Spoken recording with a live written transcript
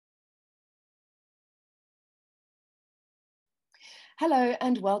Hello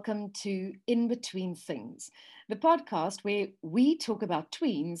and welcome to In Between Things, the podcast where we talk about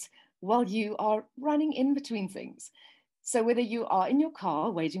tweens while you are running in between things. So whether you are in your car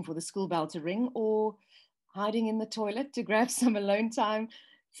waiting for the school bell to ring or hiding in the toilet to grab some alone time,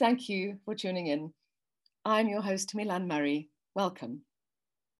 thank you for tuning in. I'm your host, Milan Murray. Welcome.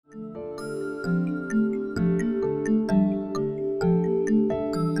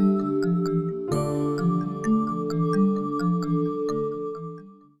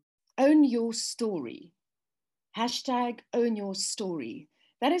 Own your story. Hashtag own your story.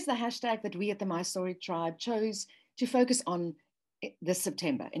 That is the hashtag that we at the My Story Tribe chose to focus on this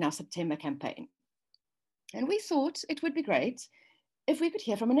September in our September campaign. And we thought it would be great if we could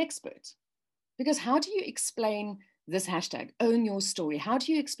hear from an expert. Because how do you explain this hashtag, own your story? How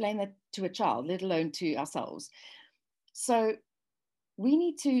do you explain that to a child, let alone to ourselves? So we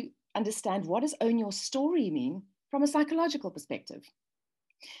need to understand, what does own your story mean from a psychological perspective?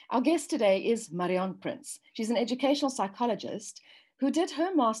 Our guest today is Marianne Prince. She's an educational psychologist who did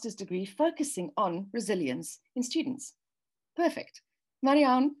her master's degree focusing on resilience in students. Perfect.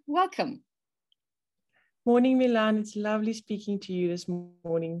 Marianne, welcome. Morning, Milan. It's lovely speaking to you this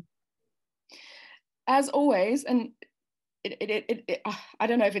morning. As always, and I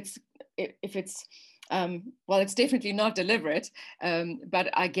don't know if it's well, it's definitely not deliberate, but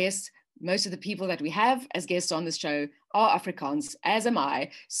I guess most of the people that we have as guests on this show are Afrikaans, as am I.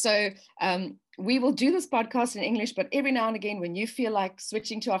 So we will do this podcast in English, but every now and again, when you feel like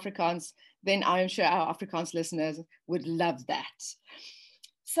switching to Afrikaans, then I'm sure our Afrikaans listeners would love that.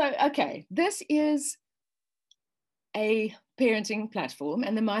 So, okay, this is a parenting platform,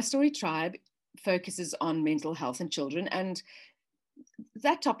 and the My Story Tribe focuses on mental health in children, and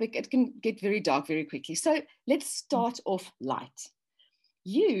that topic, it can get very dark very quickly. So let's start off light.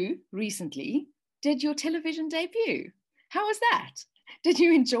 You recently did your television debut. How was that? Did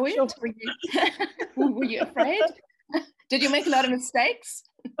you enjoy it? Were you afraid? Did you make a lot of mistakes?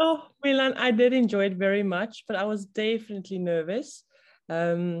 Oh, Milan, I did enjoy it very much, but I was definitely nervous.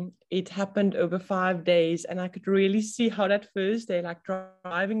 It happened over 5 days, and I could really see how that first day, like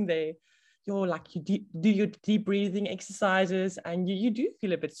driving there, you do your deep breathing exercises, and you do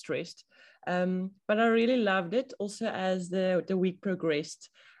feel a bit stressed. But I really loved it. Also, as the week progressed,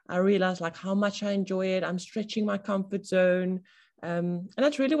 I realized like how much I enjoy it. I'm stretching my comfort zone. And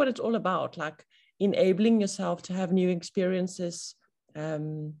that's really what it's all about, like enabling yourself to have new experiences.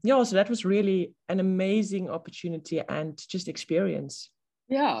 So that was really an amazing opportunity and just experience.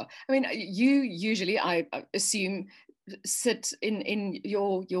 Yeah, I mean, you usually, I assume, sit in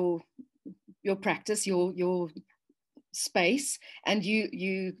your practice, your space, and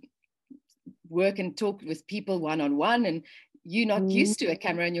you work and talk with people one-on-one, and you're not used to a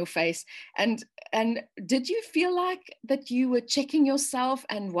camera in your face. And did you feel like that you were checking yourself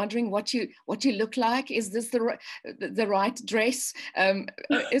and wondering what you look like? Is this the right dress?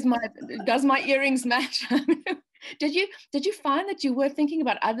 Does my earrings match? Did you find that you were thinking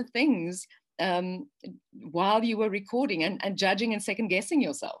about other things while you were recording and judging and second guessing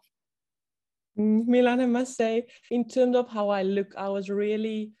yourself? Milan, I must say, in terms of how I look, I was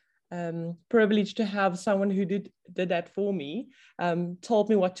really privileged to have someone who did that for me, told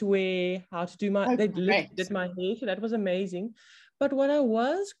me what to wear, how to do did my hair, so that was amazing. But what I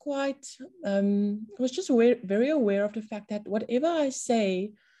was was just very aware of the fact that whatever I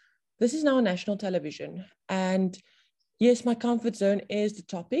say, this is now national television, and yes, my comfort zone is the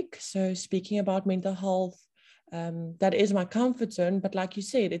topic. So speaking about mental health, that is my comfort zone. But like you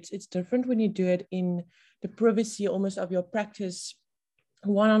said, it's different when you do it in the privacy almost of your practice,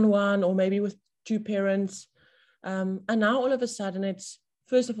 one-on-one, or maybe with two parents. And now all of a sudden, it's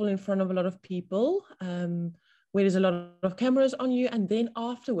first of all in front of a lot of people, where there's a lot of cameras on you, and then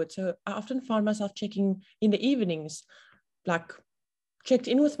afterwards. So I often find myself checking in the evenings, like checked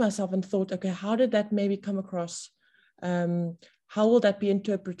in with myself and thought, okay, how did that maybe come across? How will that be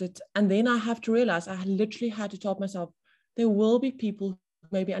interpreted? And then I have to realize I literally had to tell myself, there will be people who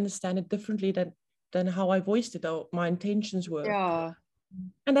maybe understand it differently than how I voiced it or my intentions were. Yeah.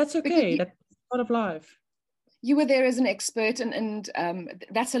 And that's okay. That's part of life. You were there as an expert, and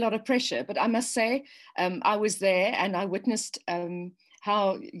that's a lot of pressure. But I must say, I was there and I witnessed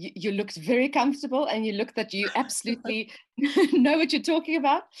how you looked very comfortable, and you looked that you absolutely know what you're talking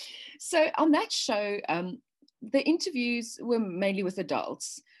about. So on that show, the interviews were mainly with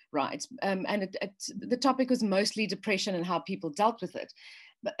adults, right? And the topic was mostly depression and how people dealt with it.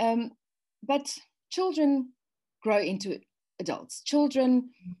 But children grow into adults.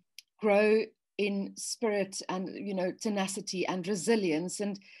 Children grow in spirit and, tenacity and resilience.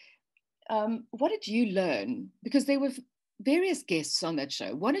 And what did you learn? Because there were various guests on that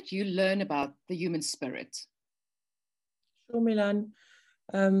show. What did you learn about the human spirit? Sure, Milan.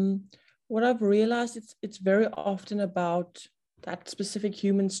 Um, what I've realized, it's very often about that specific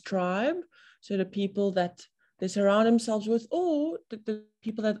human's tribe. So the people that they surround themselves with, or the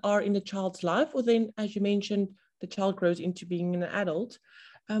people that are in the child's life, or then, as you mentioned, the child grows into being an adult.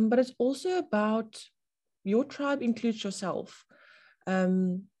 But it's also about your tribe includes yourself.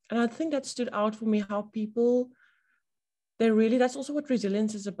 And I think that stood out for me how people, that's also what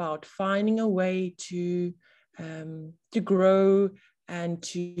resilience is about, finding a way to grow and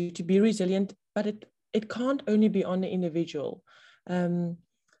to be resilient, but it can't only be on the individual,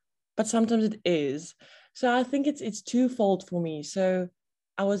 but sometimes it is. So I think it's twofold for me. So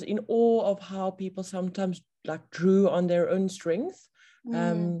I was in awe of how people sometimes like drew on their own strength,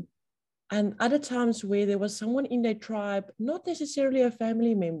 and other times where there was someone in their tribe, not necessarily a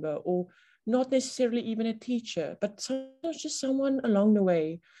family member or not necessarily even a teacher, but sometimes just someone along the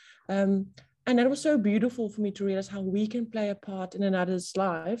way. And that was so beautiful for me to realize how we can play a part in another's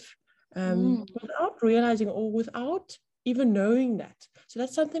life, without realizing or without even knowing that. So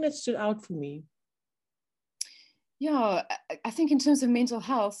that's something that stood out for me. Yeah, I think in terms of mental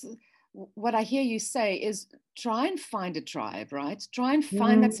health, what I hear you say is try and find a tribe, right? Try and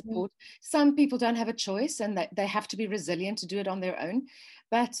find that support. Some people don't have a choice and they have to be resilient to do it on their own.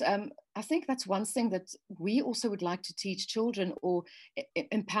 But I think that's one thing that we also would like to teach children or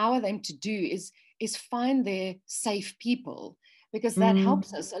empower them to do is find their safe people, because that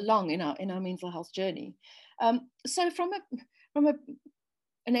helps us along in our mental health journey. So from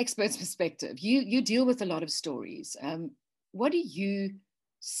an expert's perspective, you deal with a lot of stories. What do you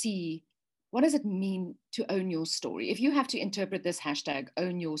see? What does it mean to own your story? If you have to interpret this hashtag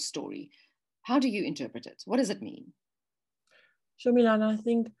own your story, how do you interpret it? What does it mean? Sure, Milan, I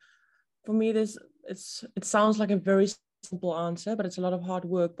think for me it sounds like a very simple answer, but it's a lot of hard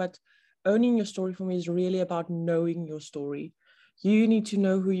work. But owning your story for me is really about knowing your story. You need to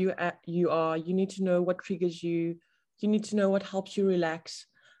know who you are. You need to know what triggers you. You need to know what helps you relax.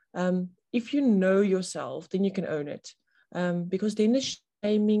 If you know yourself, then you can own it, because then the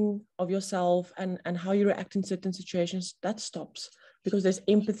shaming of yourself and how you react in certain situations, that stops, because there's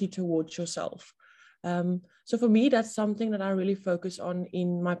empathy towards yourself. So for me, that's something that I really focus on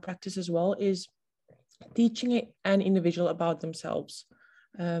in my practice as well, is teaching an individual about themselves.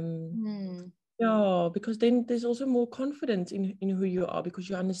 Yeah, because then there's also more confidence in who you are, because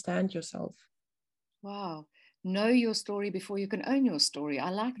you understand yourself. Wow. Know your story before you can own your story.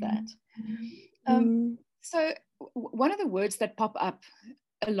 I like that. So one of the words that pop up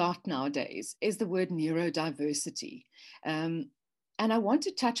a lot nowadays is the word neurodiversity. And I want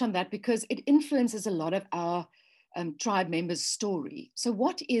to touch on that because it influences a lot of our tribe members' story. So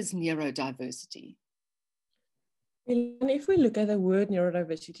what is neurodiversity? And if we look at the word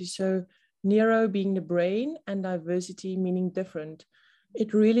neurodiversity, so neuro being the brain and diversity meaning different,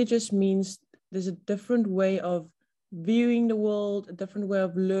 it really just means there's a different way of viewing the world, a different way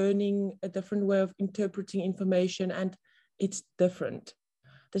of learning, a different way of interpreting information, and it's different.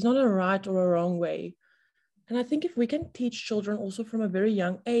 There's not a right or a wrong way. And I think if we can teach children also from a very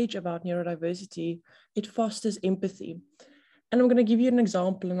young age about neurodiversity, it fosters empathy. And I'm going to give you an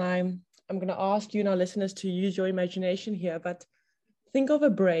example, and I'm going to ask you and our listeners to use your imagination here, but think of a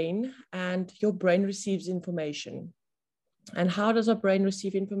brain, and your brain receives information. And how does our brain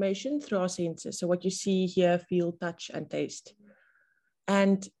receive information? Through our senses. So what you see, hear, feel, touch, and taste.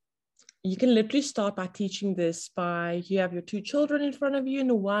 And you can literally start by teaching this by, you have your two children in front of you, and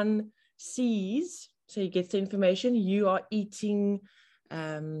the one sees, so he gets the information, you are eating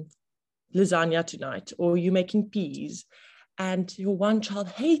lasagna tonight, or you're making peas, and your one child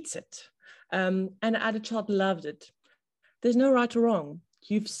hates it, and the other child loved it. There's no right or wrong.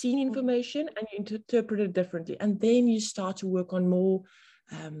 You've seen information and you interpret it differently. And then you start to work on more,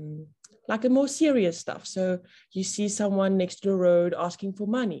 like the more serious stuff. So you see someone next to the road asking for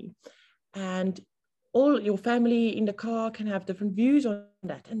money, and all your family in the car can have different views on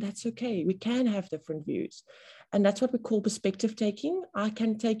that. And that's okay. We can have different views. And that's what we call perspective taking. I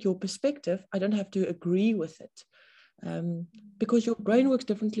can take your perspective. I don't have to agree with it, because your brain works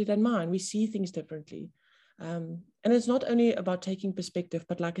differently than mine. We see things differently. And it's not only about taking perspective,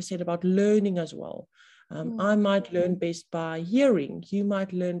 but like I said, about learning as well. I might learn best by hearing. You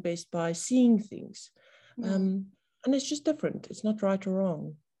might learn best by seeing things. And it's just different. It's not right or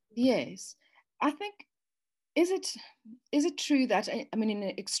wrong. Yes. I think, is it true that, I mean, in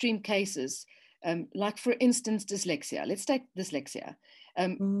extreme cases, like for instance, dyslexia, let's take dyslexia,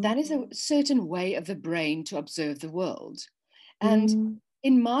 that is a certain way of the brain to observe the world. And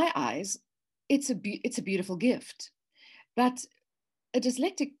in my eyes, it's a beautiful gift. But a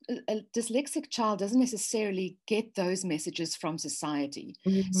dyslexic child doesn't necessarily get those messages from society.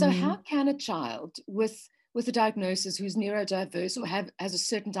 So how can a child with a diagnosis who's neurodiverse or has a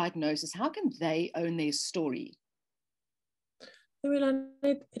certain diagnosis, how can they own their story?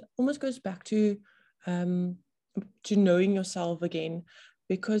 It almost goes back to knowing yourself again,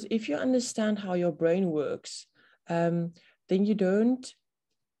 because if you understand how your brain works, then you don't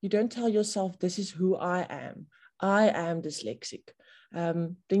tell yourself, this is who I am dyslexic.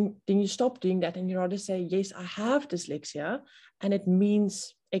 Then you stop doing that, and you rather say, yes, I have dyslexia, and it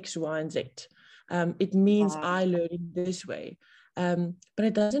means X, Y, and Z. It means I learn in this way.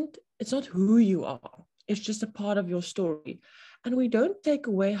 But it's not who you are. It's just a part of your story. And we don't take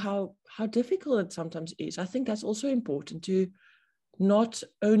away how difficult it sometimes is. I think that's also important, to not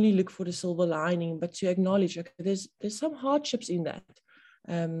only look for the silver lining, but to acknowledge, okay, there's some hardships in that.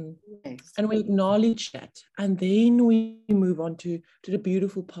 Yes. And we acknowledge that, and then we move on to the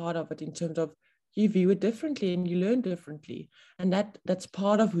beautiful part of it, in terms of you view it differently and you learn differently, and that's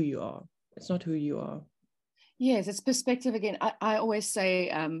part of who you are. It's not who you are. Yes, it's perspective again. I always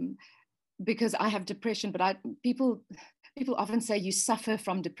say, because I have depression, but people often say you suffer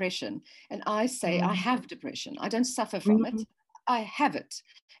from depression, and I say I have depression. I don't suffer from it. I have it,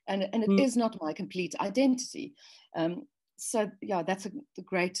 and it is not my complete identity. So yeah, that's a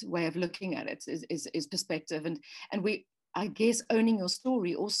great way of looking at it, is perspective. And I guess owning your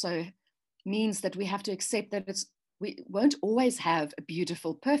story also means that we have to accept that we won't always have a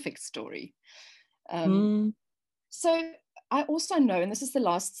beautiful, perfect story. So I also know, and this is the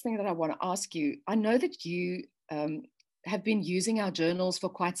last thing that I want to ask you, I know that you have been using our journals for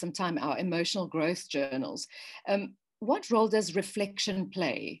quite some time, our emotional growth journals. What role does reflection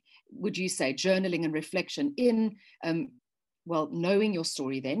play, would you say, journaling and reflection, in knowing your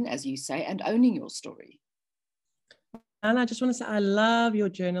story then, as you say, and owning your story? And I just want to say, I love your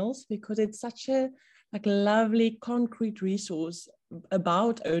journals, because it's such a lovely concrete resource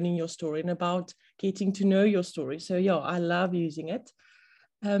about owning your story and about getting to know your story. So yeah, I love using it.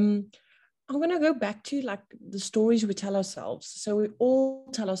 I'm going to go back to the stories we tell ourselves. So we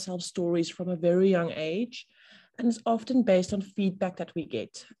all tell ourselves stories from a very young age, and it's often based on feedback that we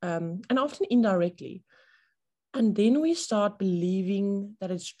get, and often indirectly. And then we start believing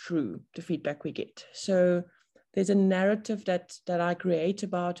that it's true, the feedback we get. So there's a narrative that I create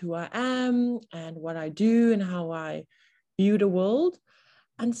about who I am and what I do and how I view the world.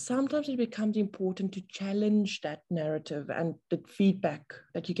 And sometimes it becomes important to challenge that narrative and the feedback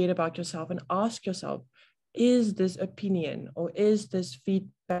that you get about yourself, and ask yourself, is this opinion or is this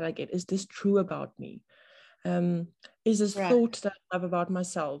feedback I get, is this true about me? Is this thought that I have about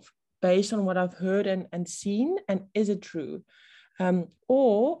myself based on what I've heard and seen, and is it true?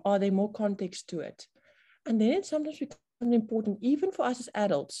 Or are there more context to it? And then it sometimes becomes important, even for us as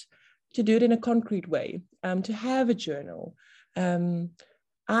adults, to do it in a concrete way, to have a journal.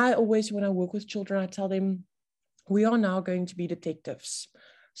 I always, when I work with children, I tell them, we are now going to be detectives.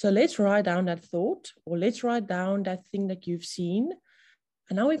 So let's write down that thought, or let's write down that thing that you've seen.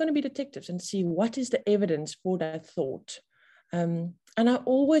 And now we're going to be detectives and see what is the evidence for that thought. And I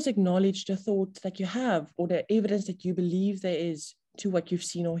always acknowledge the thought that you have, or the evidence that you believe there is to what you've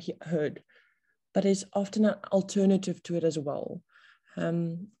seen or heard. But there's often an alternative to it as well.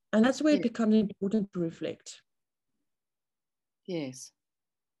 And that's where it becomes important to reflect. Yes.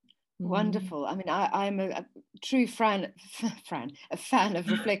 Wonderful. I mean, I'm a true fan of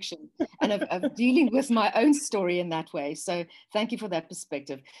reflection and of dealing with my own story in that way. So thank you for that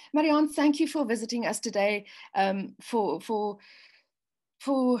perspective. Marianne, thank you for visiting us today, for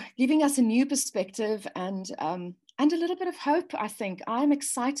giving us a new perspective and a little bit of hope, I think. I'm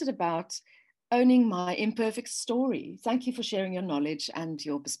excited about owning my imperfect story. Thank you for sharing your knowledge and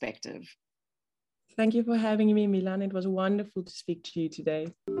your perspective. Thank you for having me, Milan. It was wonderful to speak to you today.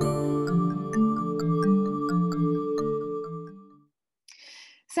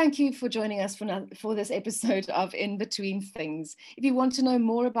 Thank you for joining us for this episode of In Between Things. If you want to know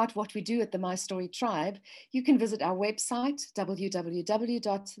more about what we do at the My Story Tribe, you can visit our website,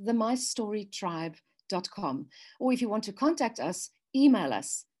 www.themystorytribe.com. Or if you want to contact us, email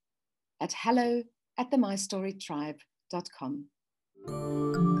us at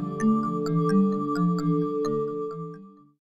hello@themystorytribe.com.